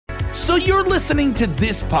So you're listening to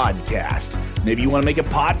this podcast. Maybe you want to make a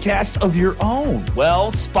podcast of your own.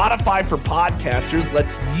 Well, Spotify for Podcasters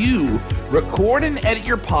lets you record and edit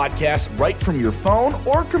your podcast right from your phone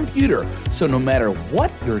or computer. So no matter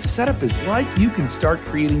what your setup is like, you can start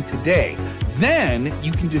creating today. Then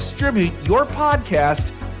you can distribute your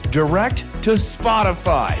podcast direct to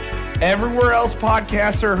Spotify. Everywhere else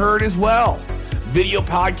podcasts are heard as well. Video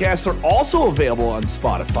podcasts are also available on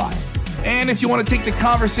Spotify. And if you want to take the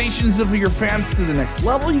conversations of your fans to the next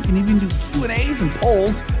level, you can even do Q&As and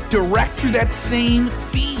polls direct through that same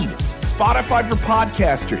feed. Spotify for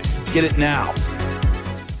Podcasters. Get it now.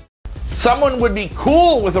 Someone would be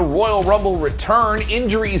cool with a Royal Rumble return.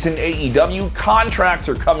 Injuries in AEW, contracts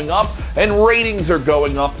are coming up, and ratings are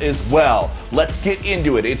going up as well. Let's get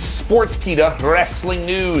into it. It's Sportskeeda Wrestling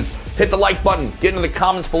News. Hit the like button, get into the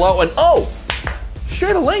comments below, and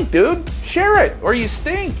share the link, dude. Share it, or you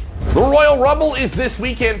stink. The Royal Rumble is this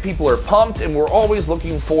weekend. People are pumped, and we're always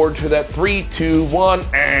looking forward to that 3, 2, 1,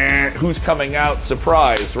 who's coming out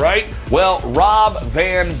surprise, right? Well, Rob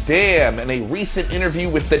Van Dam, in a recent interview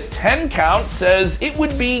with the 10 Count, says it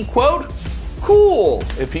would be, quote, cool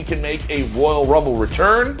if he can make a Royal Rumble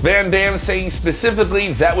return. Van Dam saying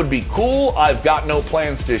specifically, that would be cool. I've got no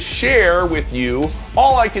plans to share with you.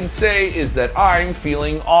 All I can say is that I'm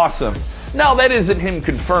feeling awesome. Now, that isn't him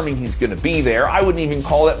confirming he's going to be there. I wouldn't even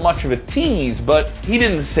call that much of a tease, but he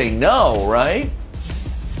didn't say no, right?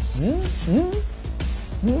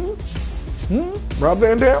 Rob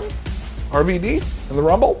Van Dam? RVD? In the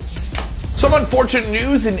Rumble? Some unfortunate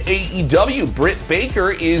news in AEW. Britt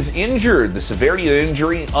Baker is injured. The severity of the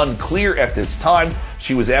injury unclear at this time.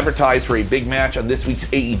 She was advertised for a big match on this week's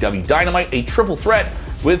AEW Dynamite, a triple threat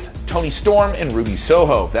with Toni Storm and Ruby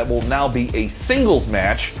Soho. That will now be a singles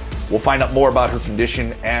match. We'll find out more about her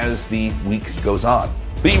condition as the week goes on.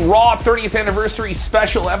 The Raw 30th Anniversary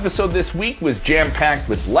special episode this week was jam-packed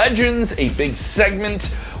with legends, a big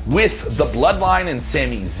segment with The Bloodline and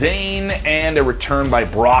Sami Zayn, and a return by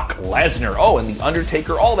Brock Lesnar. Oh, and The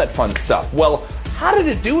Undertaker, all that fun stuff. Well, how did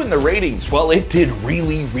it do in the ratings? Well, it did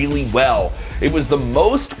really, really well. It was the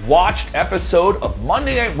most watched episode of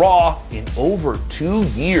Monday Night Raw in over 2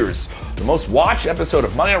 years. The most watched episode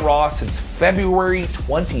of Monday Night Raw since February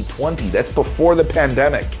 2020. That's before the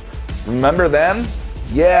pandemic. Remember then?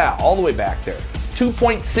 Yeah, all the way back there.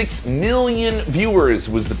 2.6 million viewers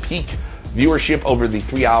was the peak viewership over the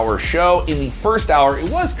 3-hour show. In the first hour, it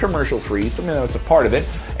was commercial-free, so it's a part of it.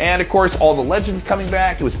 And of course, all the legends coming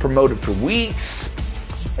back. It was promoted for weeks.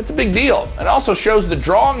 It's a big deal. It also shows the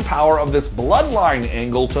drawing power of this Bloodline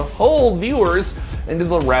angle to hold viewers into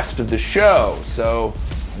the rest of the show. So,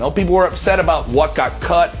 I know people were upset about what got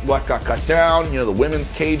cut down. The women's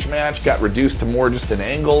cage match got reduced to more just an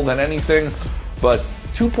angle than anything. But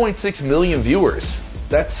 2.6 million viewers.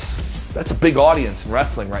 That's a big audience in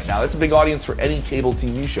wrestling right now. That's a big audience for any cable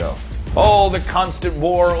TV show. Oh, the constant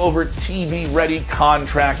war over TV-ready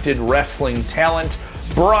contracted wrestling talent.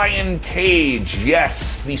 Brian Cage,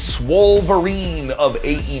 yes, the Swolverine of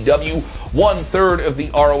AEW, 1/3 of the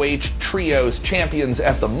ROH Trios champions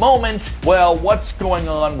at the moment. Well, what's going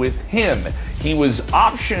on with him? He was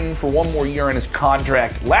optioned for 1 more year on his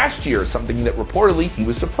contract last year, something that reportedly he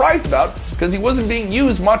was surprised about because he wasn't being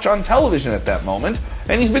used much on television at that moment.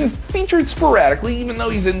 And he's been featured sporadically, even though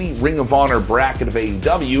he's in the Ring of Honor bracket of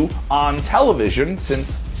AEW, on television,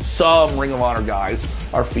 since some Ring of Honor guys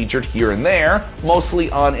are featured here and there,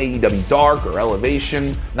 mostly on AEW Dark or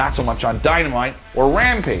Elevation, not so much on Dynamite or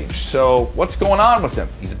Rampage. So what's going on with him?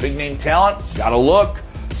 He's a big name talent, gotta look,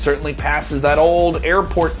 certainly passes that old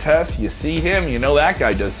airport test. You see him, you know that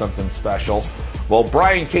guy does something special. Well,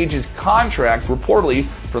 Brian Cage's contract, reportedly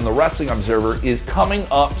from the Wrestling Observer, is coming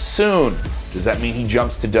up soon. Does that mean he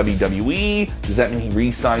jumps to WWE? Does that mean he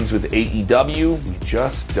re-signs with AEW? We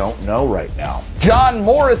just don't know right now. John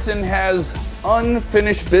Morrison has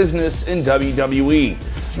unfinished business in WWE.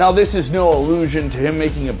 Now, this is no allusion to him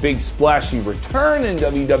making a big splashy return in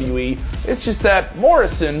WWE. It's just that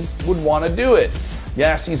Morrison would want to do it.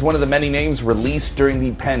 Yes, he's one of the many names released during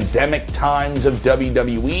the pandemic times of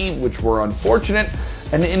WWE, which were unfortunate.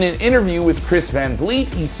 And in an interview with Chris Van Vliet,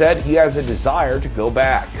 he said he has a desire to go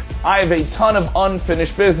back. I have a ton of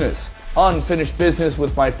unfinished business. Unfinished business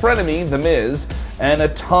with my frenemy, The Miz, and a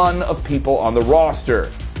ton of people on the roster.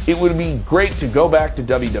 It would be great to go back to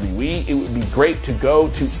WWE. It would be great to go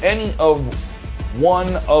to any of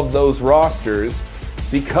one of those rosters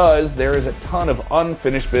because there is a ton of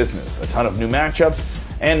unfinished business, a ton of new matchups,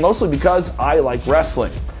 and mostly because I like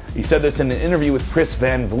wrestling. He said this in an interview with Chris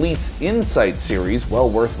Van Vliet's Insight series, well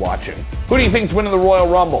worth watching. Who do you think's winning the Royal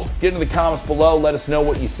Rumble? Get in the comments below, let us know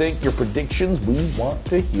what you think, your predictions, we want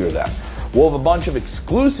to hear them. We'll have a bunch of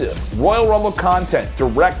exclusive Royal Rumble content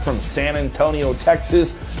direct from San Antonio,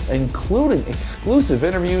 Texas, including exclusive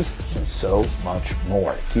interviews and so much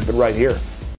more. Keep it right here.